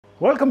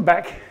Welcome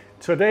back.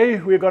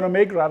 Today we're going to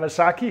make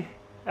Ravasaki,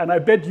 and I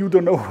bet you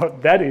don't know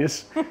what that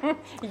is.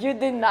 You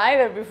didn't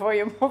either before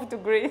you moved to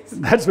Greece.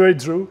 That's very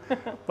true.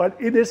 But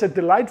it is a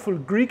delightful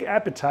Greek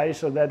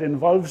appetizer that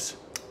involves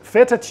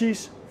Feta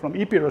cheese from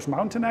Epirus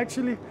mountain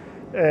actually,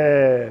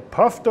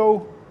 puff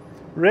dough,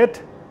 red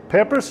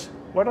peppers,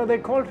 what are they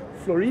called?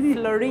 Florini?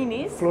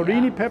 Florinis.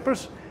 Florini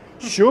peppers,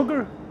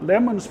 sugar,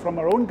 lemons from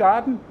our own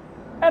garden,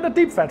 and a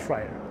deep fat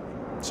fryer.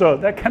 So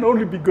that can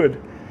only be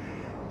good.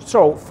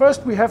 So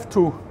first we have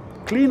to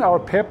clean our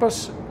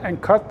peppers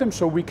and cut them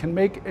so we can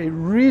make a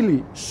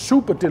really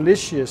super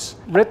delicious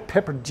red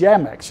pepper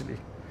jam actually.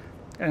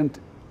 And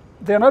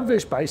they're not very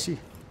spicy.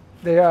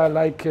 They are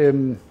like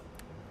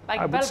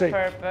I would say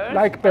peppers,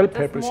 like bell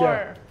peppers,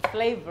 more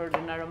flavored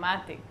and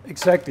aromatic.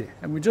 Exactly.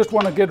 And we just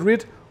want to get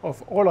rid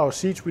of all our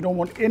seeds. We don't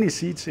want any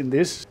seeds in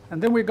this.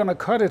 And then we're going to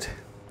cut it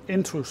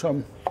into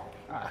some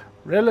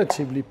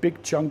relatively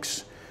big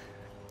chunks.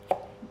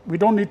 We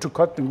don't need to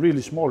cut them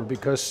really small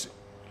because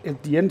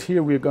at the end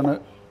here we're going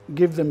to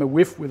give them a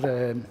whiff with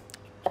a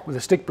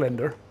stick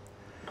blender.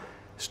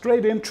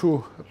 Straight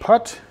into a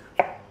pot.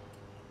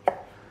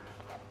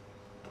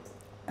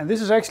 And this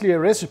is actually a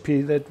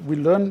recipe that we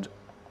learned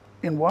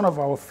in one of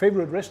our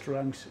favorite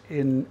restaurants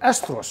in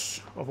Astros,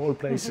 of all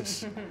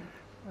places.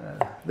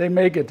 They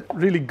make it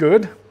really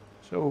good,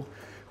 so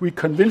we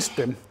convinced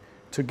them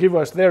to give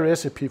us their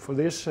recipe for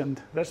this,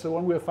 and that's the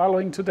one we're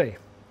following today.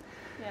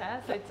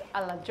 Yeah, so it's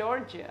alla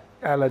Georgia.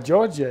 Alla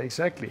Georgia,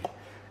 exactly.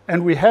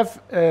 And we have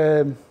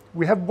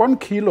 1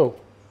 kilo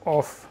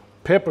of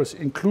peppers,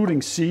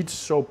 including seeds,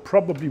 so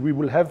probably we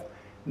will have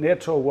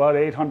netto,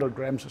 800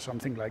 grams or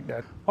something like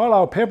that. All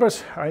our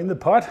peppers are in the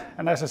pot,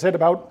 and as I said,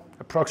 about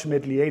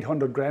approximately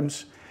 800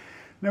 grams.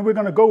 Then we're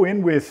going to go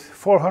in with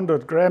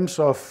 400 grams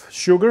of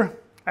sugar.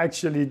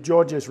 Actually,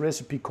 Georgia's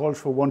recipe calls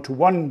for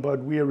 1:1,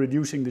 but we are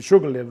reducing the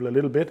sugar level a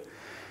little bit.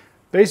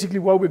 Basically,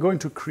 what we're going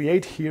to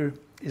create here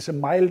is a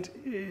mild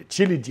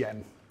chili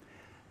jam.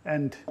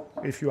 And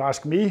if you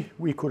ask me,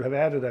 we could have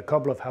added a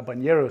couple of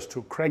habaneros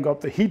to crank up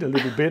the heat a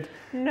little bit.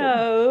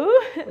 No,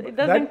 it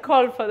doesn't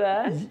call for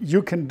that.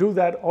 You can do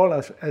that all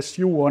as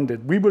you want it.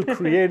 We will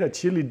create a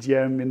chili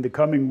jam in the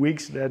coming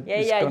weeks.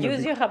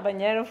 Use your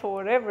habanero for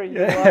whatever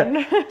you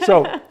want.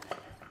 So,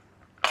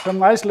 some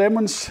nice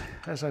lemons,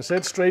 as I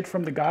said, straight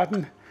from the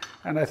garden.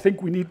 And I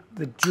think we need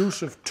the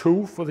juice of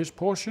 2 for this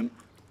portion.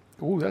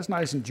 Oh, that's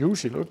nice and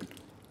juicy, look.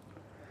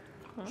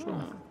 So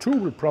 2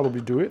 will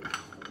probably do it.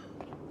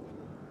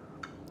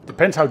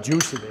 Depends how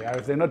juicy they are.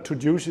 If they're not too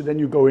juicy, then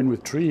you go in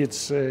with 3.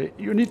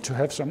 You need to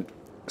have some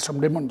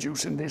lemon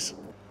juice in this.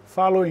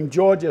 Following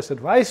Georgia's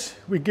advice,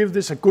 we give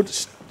this a good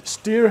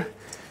stir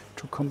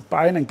to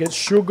combine and get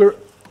sugar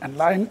and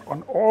lime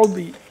on all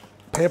the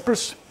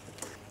peppers.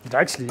 It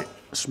actually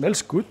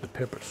smells good, the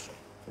peppers.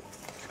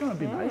 It's going to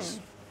be nice.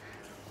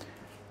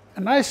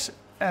 And nice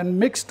and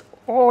mixed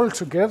all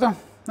together.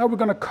 Now we're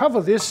going to cover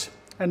this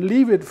and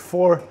leave it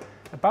for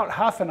about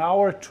half an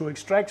hour to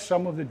extract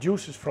some of the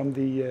juices from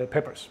the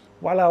peppers.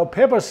 While our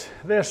peppers,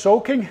 they're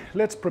soaking,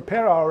 let's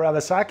prepare our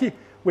Ravasaki,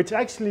 which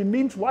actually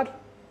means what?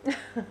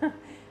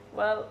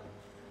 Well,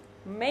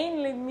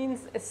 mainly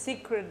means a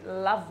secret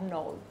love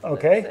note.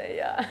 Okay. Say,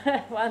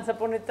 yeah. Once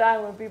upon a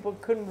time when people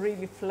couldn't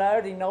really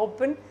flirt in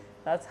open,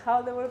 that's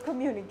how they were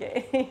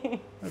communicating.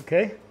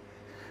 Okay.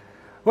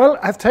 Well,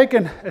 I've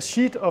taken a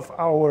sheet of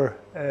our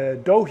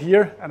dough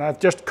here, and I've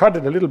just cut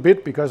it a little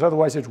bit because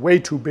otherwise it's way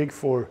too big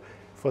for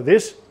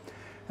this.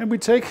 And we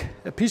take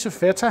a piece of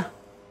feta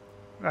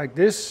like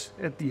this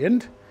at the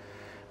end,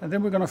 and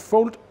then we're going to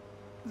fold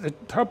the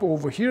top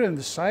over here and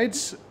the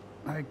sides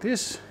like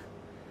this,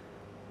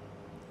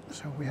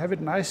 so we have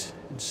it nice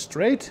and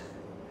straight.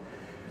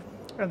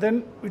 And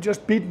then we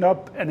just beaten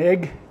up an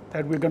egg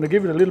that we're going to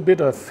give it a little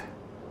bit of,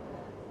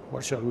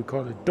 what shall we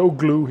call it, dough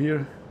glue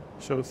here,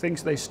 so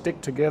things they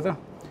stick together,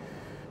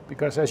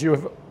 because as you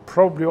have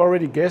probably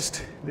already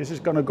guessed, this is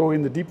going to go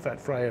in the deep fat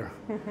fryer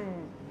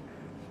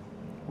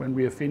when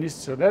we are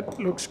finished, so that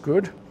looks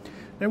good.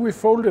 Then we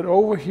fold it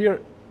over here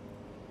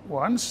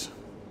once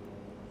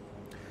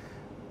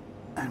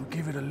and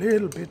give it a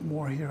little bit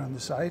more here on the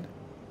side,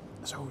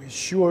 so we're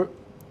sure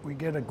we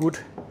get a good,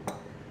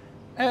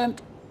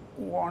 and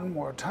one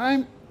more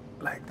time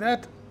like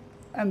that,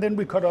 and then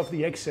we cut off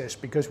the excess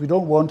because we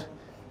don't want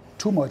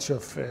too much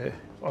of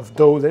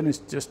dough, then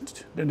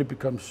it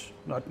becomes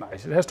not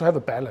nice. It has to have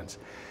a balance.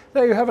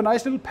 There you have a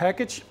nice little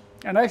package.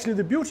 And actually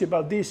the beauty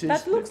about this is...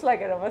 That looks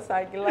like a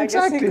Ravasaki, like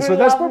exactly, a so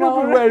that's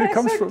probably where it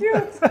comes so from.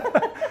 Cute.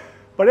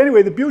 But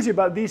anyway, the beauty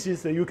about these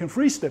is that you can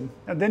freeze them,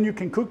 and then you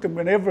can cook them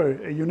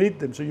whenever you need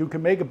them, so you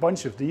can make a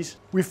bunch of these.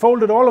 We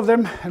folded all of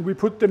them, and we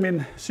put them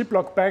in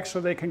Ziploc bags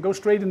so they can go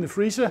straight in the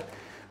freezer.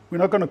 We're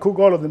not going to cook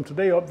all of them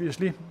today,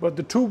 obviously, but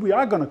the 2 we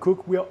are going to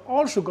cook, we are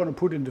also going to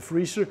put in the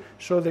freezer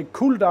so they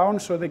cool down,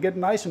 so they get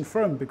nice and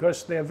firm,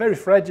 because they are very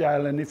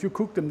fragile, and if you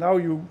cook them now,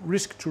 you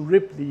risk to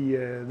rip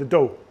the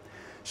dough.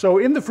 So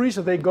in the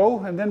freezer they go,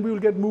 and then we will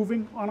get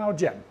moving on our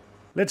jam.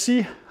 Let's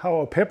see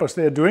how our peppers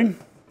they're doing.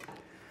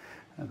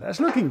 And that's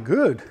looking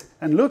good.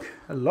 And look,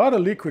 a lot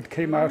of liquid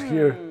came out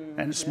here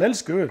And it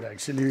smells good,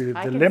 actually.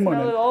 I the can lemon.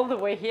 smell it all the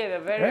way here. They're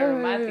very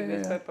aromatic,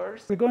 these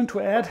peppers. We're going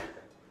to add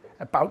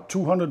about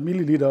 200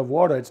 milliliter of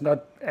water. It's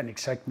not an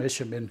exact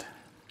measurement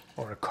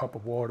or a cup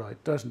of water.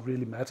 It doesn't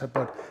really matter,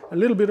 but a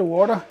little bit of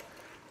water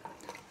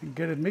and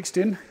get it mixed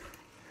in.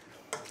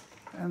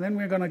 And then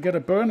we're going to get a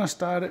burner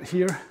started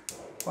here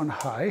on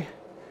high.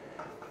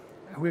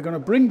 And we're going to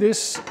bring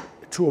this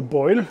to a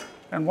boil.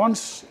 And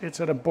once it's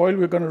at a boil,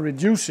 we're going to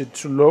reduce it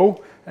to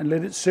low and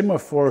let it simmer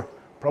for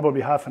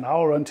probably half an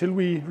hour until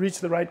we reach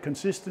the right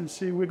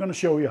consistency. We're going to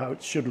show you how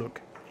it should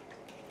look.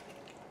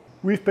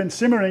 We've been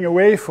simmering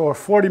away for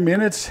 40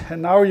 minutes,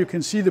 and now you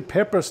can see the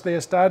peppers, they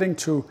are starting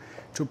to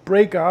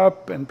break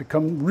up and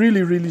become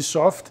really, really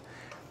soft.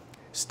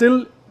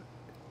 Still,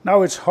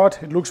 now it's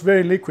hot, it looks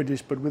very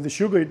liquidish, but with the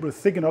sugar it will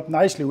thicken up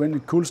nicely when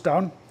it cools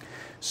down.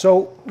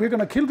 So we're going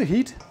to kill the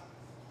heat.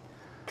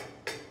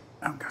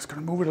 I'm just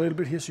going to move it a little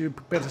bit here so you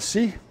better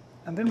see.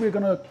 And then we're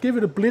going to give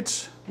it a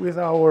blitz with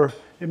our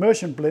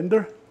immersion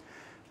blender.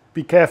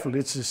 Be careful,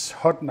 it's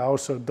hot now,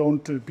 so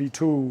don't be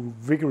too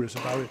vigorous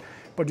about it.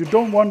 But you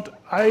don't want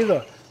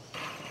either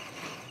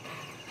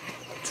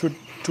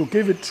to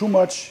give it too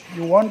much.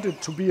 You want it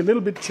to be a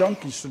little bit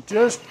chunky, so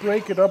just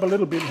break it up a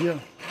little bit here.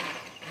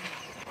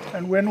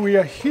 And when we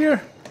are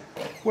here,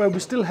 where we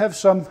still have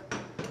some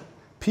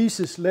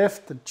pieces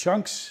left, the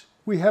chunks,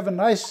 we have a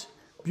nice,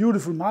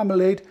 beautiful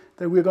marmalade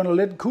that we're going to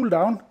let cool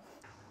down.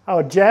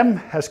 Our jam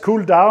has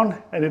cooled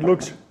down and it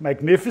looks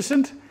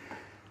magnificent.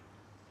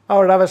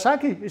 Our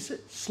Ravasaki is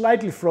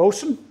slightly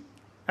frozen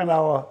and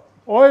our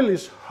oil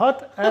is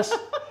hot as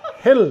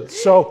hell.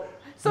 So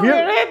we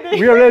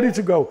are ready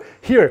to go.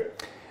 Here,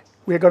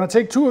 we're going to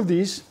take 2 of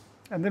these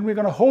and then we're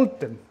going to hold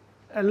them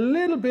a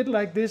little bit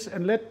like this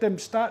and let them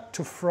start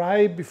to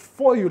fry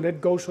before you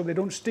let go so they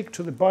don't stick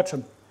to the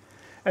bottom.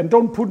 And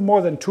don't put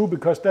more than 2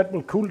 because that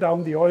will cool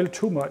down the oil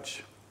too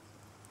much.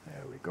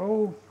 There we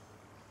go.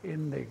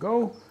 In they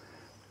go.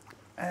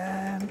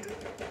 And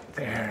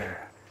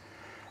there.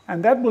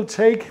 And that will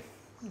take,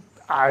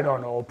 I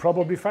don't know,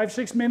 probably 5,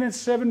 6 minutes,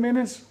 7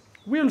 minutes.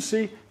 We'll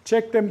see.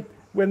 Check them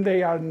when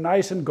they are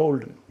nice and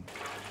golden.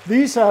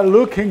 These are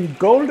looking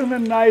golden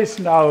and nice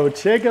now.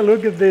 Take a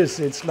look at this.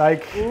 It's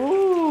like,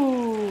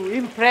 ooh,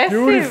 impressive.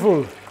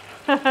 Beautiful.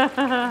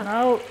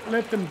 Now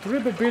let them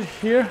drip a bit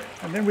here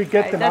and then we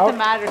get them out. It doesn't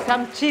matter.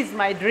 Some cheese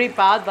might drip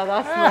out, but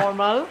that's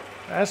normal.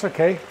 That's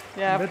okay.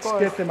 Yeah, Let's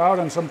get them out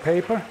on some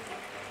paper.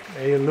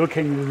 They're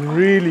looking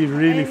really,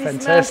 really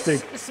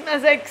fantastic. It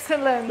smells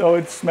excellent. Oh,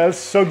 it smells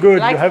so good.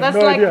 Like, you have that's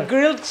no like idea.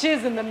 Grilled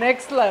cheese in the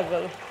next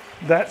level.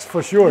 That's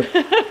for sure.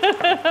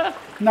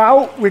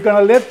 Now we're going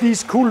to let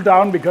these cool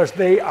down because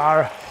they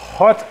are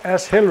hot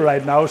as hell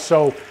right now.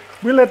 So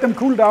we'll let them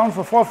cool down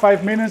for 4 or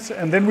 5 minutes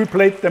and then we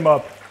plate them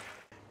up.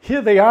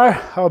 Here they are,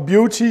 our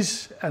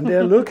beauties, and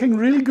they're looking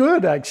really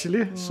good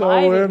actually.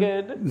 Mighty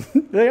good.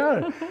 They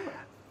are.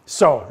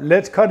 So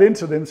let's cut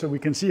into them so we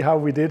can see how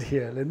we did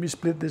here. Let me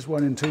split this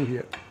one in 2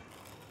 here.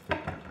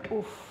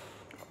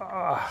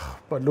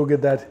 But look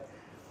at that.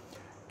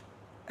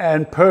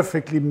 And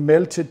perfectly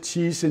melted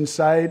cheese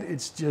inside.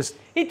 It's just...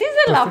 It is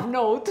a love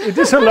note. It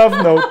is a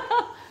love note.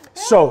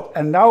 So,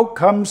 and now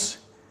comes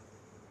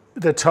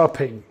the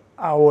topping.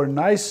 Our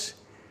nice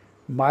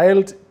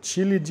mild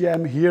chili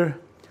jam here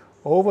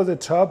over the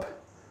top.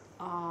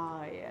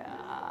 Oh,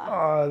 yeah.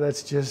 Oh,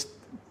 that's just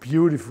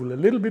beautiful. A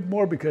little bit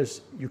more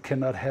because you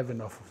cannot have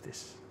enough of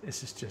this.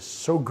 This is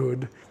just so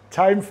good.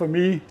 Time for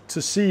me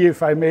to see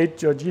if I made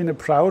Georgina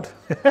proud.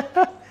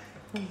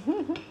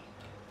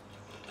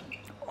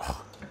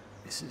 Oh,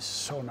 this is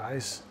so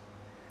nice.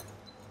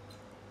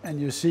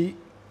 And you see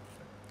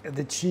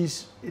the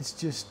cheese, it's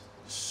just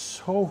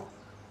so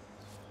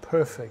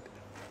perfect.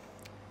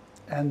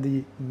 And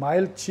the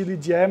mild chili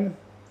jam,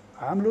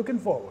 I'm looking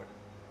forward.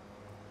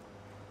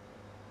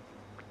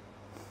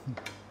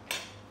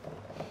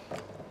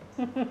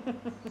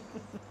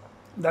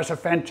 That's a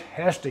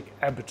fantastic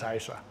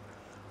appetizer.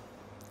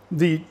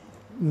 The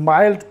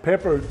mild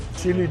pepper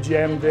chili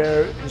jam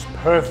there is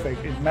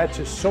perfect. It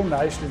matches so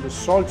nicely. The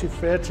salty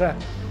feta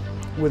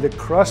with the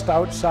crust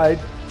outside.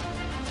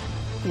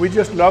 We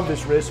just love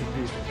this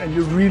recipe and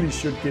you really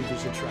should give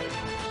this a try.